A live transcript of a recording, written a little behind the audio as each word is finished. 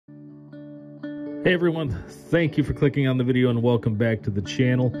Hey everyone, thank you for clicking on the video and welcome back to the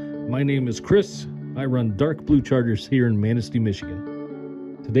channel. My name is Chris. I run Dark Blue Chargers here in Manistee,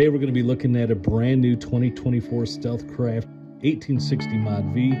 Michigan. Today we're going to be looking at a brand new 2024 Stealthcraft 1860 Mod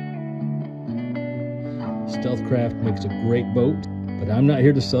V. Stealthcraft makes a great boat, but I'm not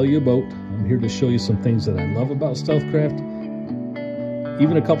here to sell you a boat. I'm here to show you some things that I love about Stealthcraft,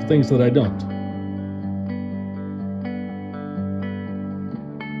 even a couple things that I don't.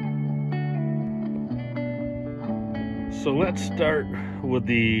 So let's start with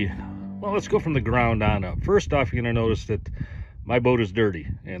let's go from the ground on up. First off, you're going to notice that my boat is dirty,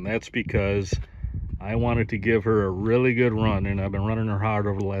 and that's because I wanted to give her a really good run, and I've been running her hard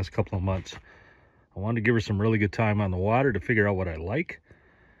over the last couple of months. I wanted to give her some really good time on the water to figure out what I like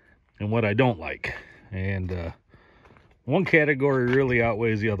and what I don't like. And one category really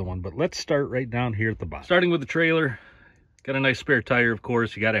outweighs the other one, but let's start right down here at the bottom. Starting with the trailer, got a nice spare tire, of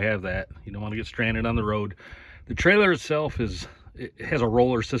course. You got to have that. You don't want to get stranded on the road. The trailer itself it has a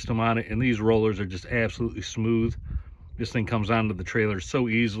roller system on it, and these rollers are just absolutely smooth. This thing comes onto the trailer so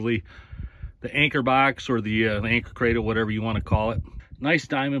easily. The anchor box or the anchor cradle, whatever you want to call it. Nice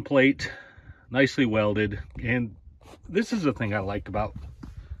diamond plate, nicely welded. And this is the thing I like about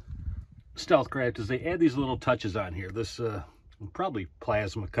Stealthcraft is they add these little touches on here. This probably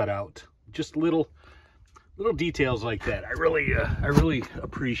plasma cutout, just little details like that. I really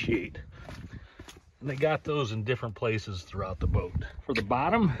appreciate. And they got those in different places throughout the boat. For the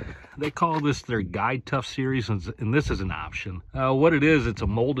bottom, they call this their Guide Tough series, and this is an option. What it is, it's a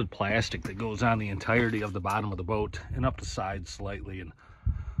molded plastic that goes on the entirety of the bottom of the boat and up the sides slightly. And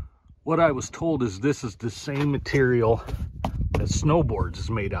what I was told is this is the same material that snowboards is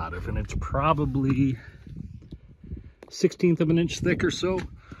made out of, and it's probably 1/16 of an inch thick or so.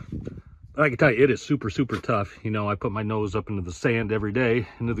 I can tell you, it is super tough. You know, I put my nose up into the sand every day,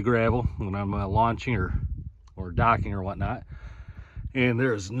 into the gravel when I'm launching or docking or whatnot, and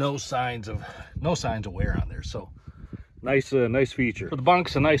there's no signs of wear on there. So nice feature. For the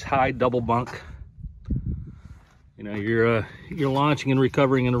bunks, a nice high double bunk. You know, you're launching and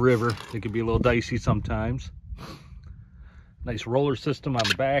recovering in a river. It can be a little dicey sometimes. Nice roller system on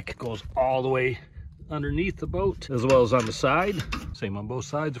the back, goes all the way underneath the boat as well as on the side. Same on both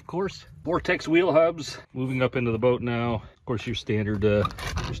sides, of course. Vortex wheel hubs. Moving up into the boat now. Of course, your standard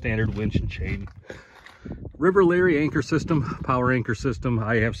winch and chain. River Larry anchor system, power anchor system.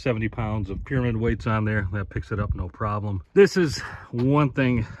 I have 70 pounds of pyramid weights on there. That picks it up no problem. This is one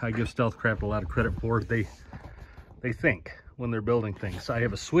thing I give Stealthcraft a lot of credit for. They think when they're building things. I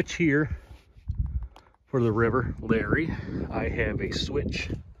have a switch here for the River Larry. I have a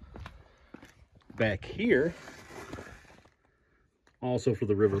switch back here also for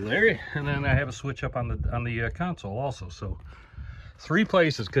the River Larry, and then I have a switch up on the console also. So 3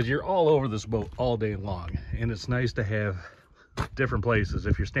 places, because you're all over this boat all day long, and it's nice to have different places.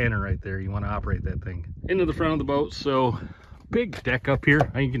 If you're standing right there, you want to operate that thing into the front of the boat. So big deck up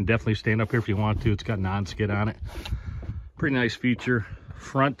here. You can definitely stand up here if you want to. It's got non-skid on it. Pretty nice feature.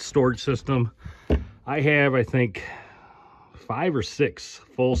 Front storage system. I have, I think, 5 or 6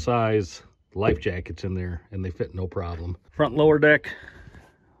 full-size life jackets in there, and they fit no problem. Front lower deck,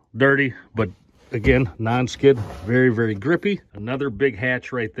 dirty, but again, non-skid, very grippy. Another big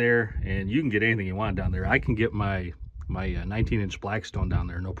hatch right there, and you can get anything you want down there. I can get my 19-inch Blackstone down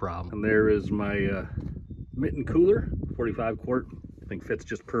there, no problem. And there is my mitten cooler, 45 quart. I think fits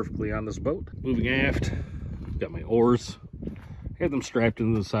just perfectly on this boat. Moving aft, got my oars. Have them strapped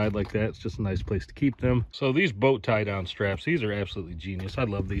into the side like that. It's just a nice place to keep them. So these boat tie-down straps, these are absolutely genius. I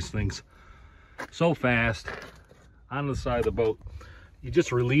love these things. So fast on the side of the boat. You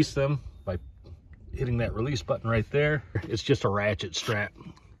just release them by hitting that release button right there. It's just a ratchet strap.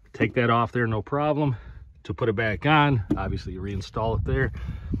 Take that off there, no problem. To put it back on, obviously you reinstall it there,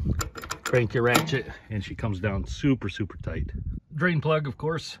 crank your ratchet, and she comes down super tight. Drain plug, of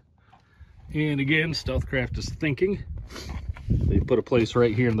course. And again, Stealthcraft is thinking. They put a place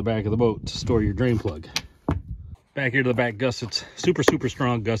right here in the back of the boat to store your drain plug. Back here to the back gussets, super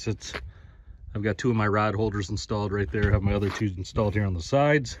strong gussets. I've got 2 of my rod holders installed right there. I have my other 2 installed here on the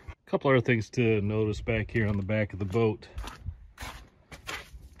sides. A couple other things to notice back here on the back of the boat.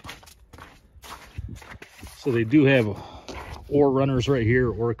 So they do have oar runners right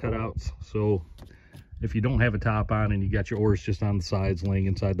here, oar cutouts. So if you don't have a top on and you got your oars just on the sides laying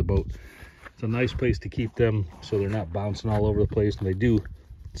inside the boat, it's a nice place to keep them so they're not bouncing all over the place. And they do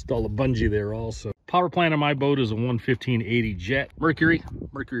install a bungee there also. Power plant on my boat is a 115/80 jet Mercury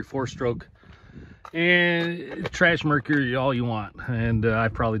 4-stroke. And trash Mercury all you want, and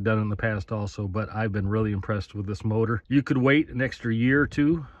I've probably done it in the past also, but I've been really impressed with this motor. You could wait an extra year or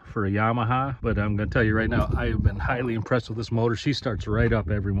 2 for a Yamaha, but I'm going to tell you right now, I have been highly impressed with this motor. She starts right up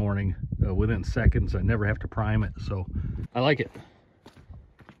every morning within seconds. I never have to prime it, so I like it.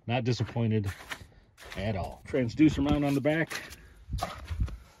 Not disappointed at all. Transducer mount on the back,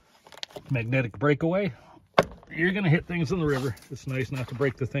 magnetic breakaway. You're going to hit things in the river. It's nice not to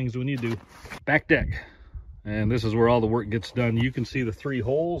break the things when you do. Back deck. And this is where all the work gets done. You can see the 3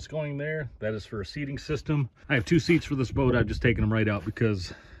 holes going there. That is for a seating system. I have 2 seats for this boat. I've just taken them right out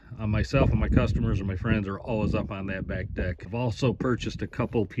because myself and my customers or my friends are always up on that back deck. I've also purchased a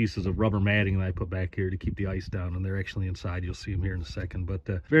couple pieces of rubber matting that I put back here to keep the ice down, and they're actually inside. You'll see them here in a second, but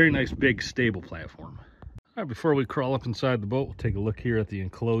very nice big stable platform. All right, before we crawl up inside the boat, we'll take a look here at the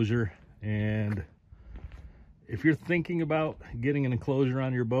enclosure. And if you're thinking about getting an enclosure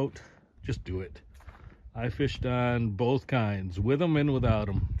on your boat, just do it. I fished on both kinds, with them and without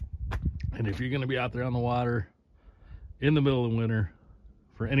them. And if you're going to be out there on the water in the middle of winter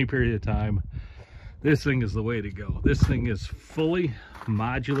for any period of time, this thing is the way to go. This thing is fully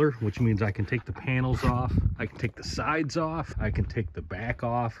modular, which means I can take the panels off, I can take the sides off, I can take the back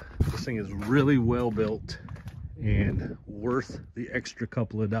off. This thing is really well built and worth the extra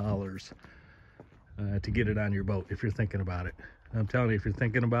couple of dollars to get it on your boat if you're thinking about it. I'm telling you, if you're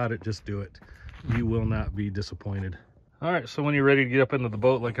thinking about it, just do it. You will not be disappointed. All right, so when you're ready to get up into the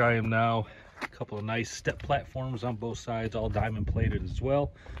boat like I am now, a couple of nice step platforms on both sides, all diamond plated as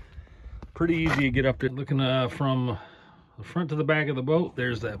well. Pretty easy to get up there. Looking from the front to the back of the boat,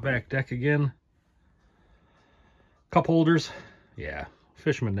 there's that back deck again. Cup holders. Yeah,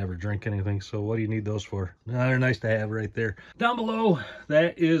 fishermen never drink anything, so what do you need those for? They're nice to have right there. Down below,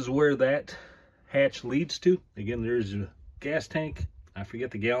 that is where that hatch leads to. Again, there's a gas tank. I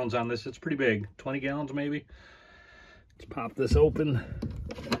forget the gallons on this. It's pretty big, 20 gallons maybe. Let's pop this open.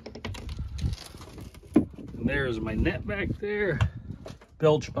 And there's my net back there.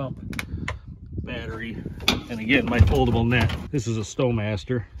 Bilge pump, battery, and again, my foldable net. This is a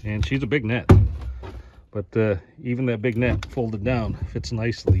Stowmaster, and she's a big net. But even that big net folded down fits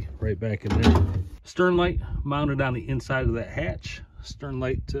nicely right back in there. Stern light mounted on the inside of that hatch. Stern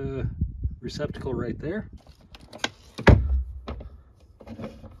light receptacle right there.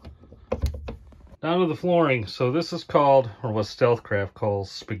 Down to the flooring. So this is called, or what Stealthcraft calls,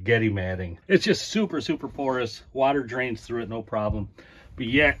 spaghetti matting. It's just super, super porous. Water drains through it, no problem. But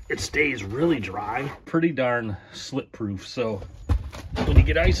yet, it stays really dry. Pretty darn slip proof. So when you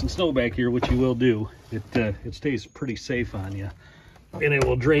get ice and snow back here, which you will do, it stays pretty safe on you. And it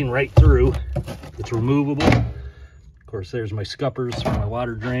will drain right through. It's removable. Of course, there's my scuppers for my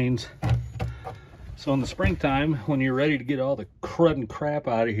water drains. So in the springtime, when you're ready to get all the crud and crap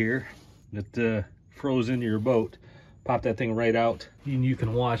out of here that froze into your boat, pop that thing right out, and you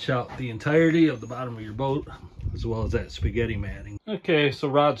can wash out the entirety of the bottom of your boat, as well as that spaghetti matting. Okay, so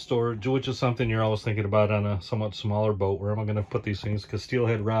rod storage, which is something you're always thinking about on a somewhat smaller boat. Where am I going to put these things? Because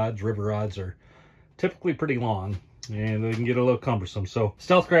steelhead rods, river rods, are typically pretty long, and they can get a little cumbersome. So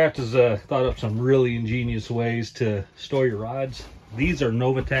Stealthcraft has thought up some really ingenious ways to store your rods. These are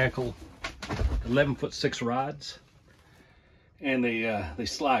Nova Tackle 11'6" rods, and they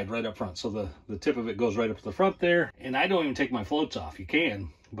slide right up front. So the tip of it goes right up to the front there, and I don't even take my floats off. You can,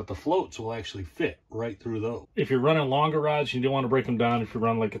 but the floats will actually fit right through those. If you're running longer rods, you don't want to break them down. If you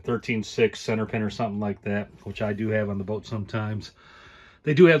run like a 13/6 center pin or something like that, which I do have on the boat sometimes,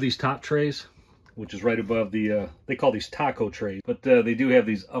 they do have these top trays, which is right above the, they call these taco trays, but they do have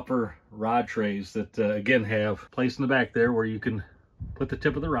these upper rod trays that, again, have place in the back there where you can put the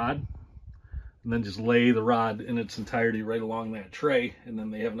tip of the rod, and then just lay the rod in its entirety right along that tray. And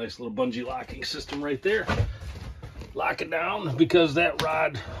then they have a nice little bungee locking system right there. Lock it down, because that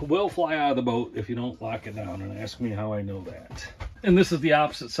rod will fly out of the boat if you don't lock it down. And ask me how I know that. And this is the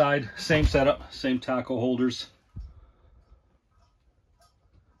opposite side. Same setup, same taco holders.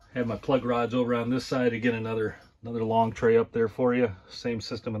 Have my plug rods over on this side. Again, another long tray up there for you. Same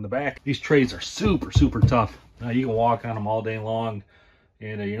system in the back. These trays are super, super tough. Now you can walk on them all day long,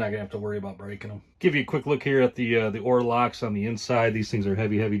 and you're not gonna have to worry about breaking them. Give you a quick look here at the oar locks on the inside. These things are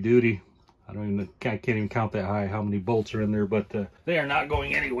heavy duty. I can't even count that high how many bolts are in there, but they are not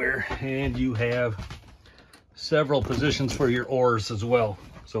going anywhere. And you have several positions for your oars as well,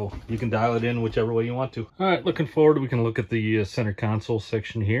 so you can dial it in whichever way you want to. All right, looking forward, we can look at the center console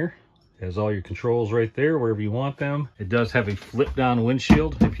section here. It has all your controls right there wherever you want them. It does have a flip down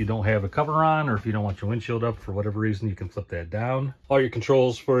windshield. If you don't have a cover on, or if you don't want your windshield up for whatever reason, you can flip that down. All your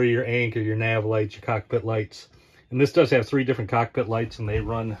controls for your anchor, your nav lights, your cockpit lights. And this does have 3 different cockpit lights, and they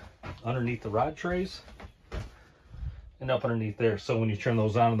run underneath the rod trays and up underneath there. So when you turn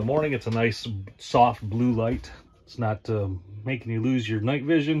those on in the morning, it's a nice soft blue light. It's not making you lose your night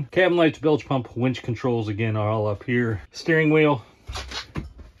vision. Cabin lights, bilge pump, winch controls again are all up here. Steering wheel,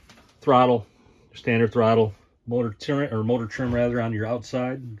 throttle, standard throttle, motor trim rather on your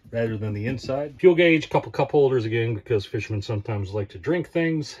outside rather than the inside. Fuel gauge, couple cup holders again because fishermen sometimes like to drink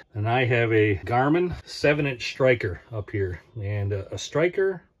things. And I have a Garmin 7-inch striker up here, and a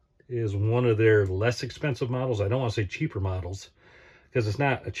striker is one of their less expensive models. I don't want to say cheaper models because it's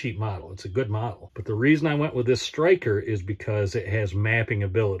not a cheap model. It's a good model. But the reason I went with this striker is because it has mapping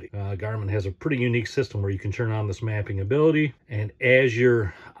ability. Garmin has a pretty unique system where you can turn on this mapping ability, and as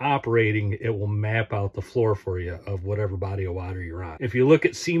you're operating, it will map out the floor for you of whatever body of water you're on. If you look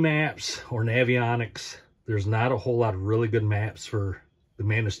at C Maps or Navionics, there's not a whole lot of really good maps for the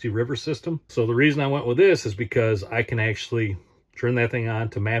Manistee River system. So the reason I went with this is because I can actually turn that thing on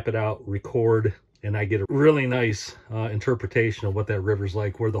to map it out, record, and I get a really nice interpretation of what that river's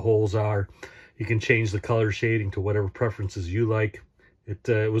like, where the holes are. You can change the color shading to whatever preferences you like.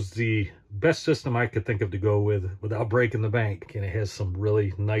 It was the best system I could think of to go with without breaking the bank, and it has some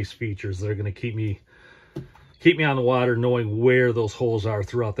really nice features that are going to keep me on the water, knowing where those holes are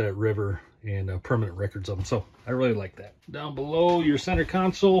throughout that river, and permanent records of them. So I really like that. Down below your center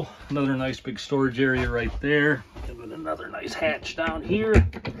console, another nice big storage area right there, and then another nice hatch down here.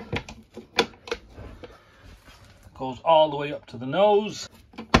 Goes all the way up to the nose.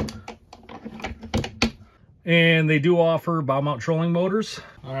 And they do offer bow mount trolling motors.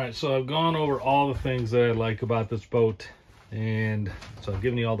 All right, so I've gone over all the things that I like about this boat, and so I've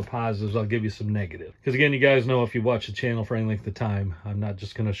given you all the positives. I'll give you some negatives, because again, you guys know, if you watch the channel for any length of time, I'm not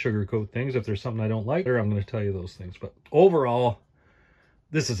just going to sugarcoat things. If there's something I don't like, I'm going to tell you those things. But overall,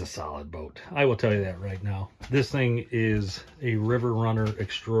 this is a solid boat. I will tell you that right now. This thing is a river runner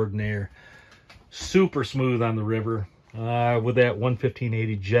extraordinaire. Super smooth on the river. With that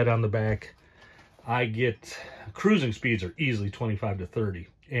 115/80 jet on the back, I get cruising speeds are easily 25 to 30,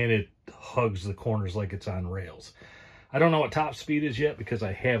 and it hugs the corners like it's on rails. I don't know what top speed is yet because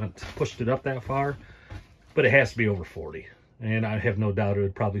I haven't pushed it up that far, but it has to be over 40, and I have no doubt it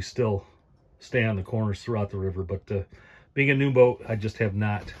would probably still stay on the corners throughout the river. But being a new boat, I just have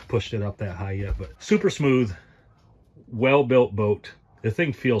not pushed it up that high yet. But super smooth, well-built boat. The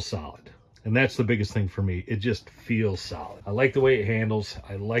thing feels solid. And that's the biggest thing for me. It just feels solid. I like the way it handles.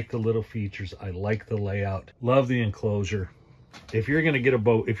 I like the little features. I like the layout. Love the enclosure. If you're going to get a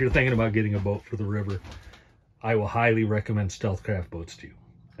boat, if you're thinking about getting a boat for the river, I will highly recommend Stealthcraft boats to you.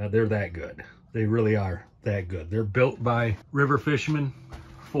 They're that good. They really are that good. They're built by river fishermen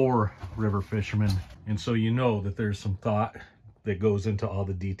for river fishermen. And so you know that there's some thought that goes into all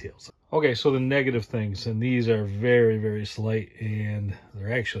the details. Okay, so the negative things, and these are very, very slight, and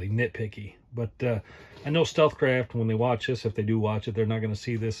they're actually nitpicky. But I know Stealthcraft, when they watch this, if they do watch it, they're not going to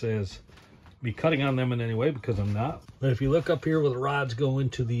see this as me cutting on them in any way, because I'm not. But if you look up here where the rods go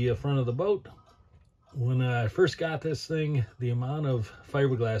into the front of the boat, when I first got this thing, the amount of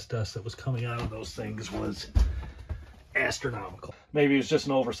fiberglass dust that was coming out of those things was astronomical. Maybe it was just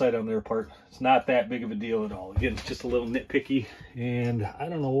an oversight on their part. It's not that big of a deal at all. Again, it's just a little nitpicky, and I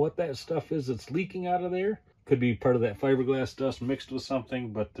don't know what that stuff is that's leaking out of there. Could be part of that fiberglass dust mixed with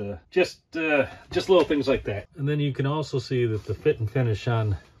something, but just little things like that. And then you can also see that the fit and finish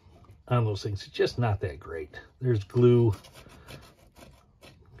on those things is just not that great. There's glue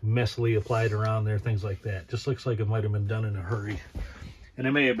messily applied around there, things like that. Just looks like it might have been done in a hurry, and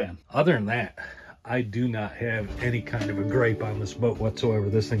it may have been. Other than that, I do not have any kind of a gripe on this boat whatsoever.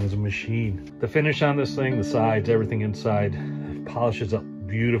 This thing is a machine. The finish on this thing, the sides, everything inside, polishes up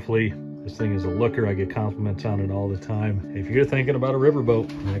beautifully. This thing is a looker. I get compliments on it all the time. If you're thinking about a riverboat,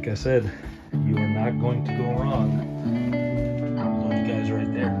 like I said, you are not going to go wrong. Those guys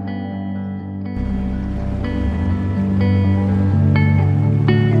right there.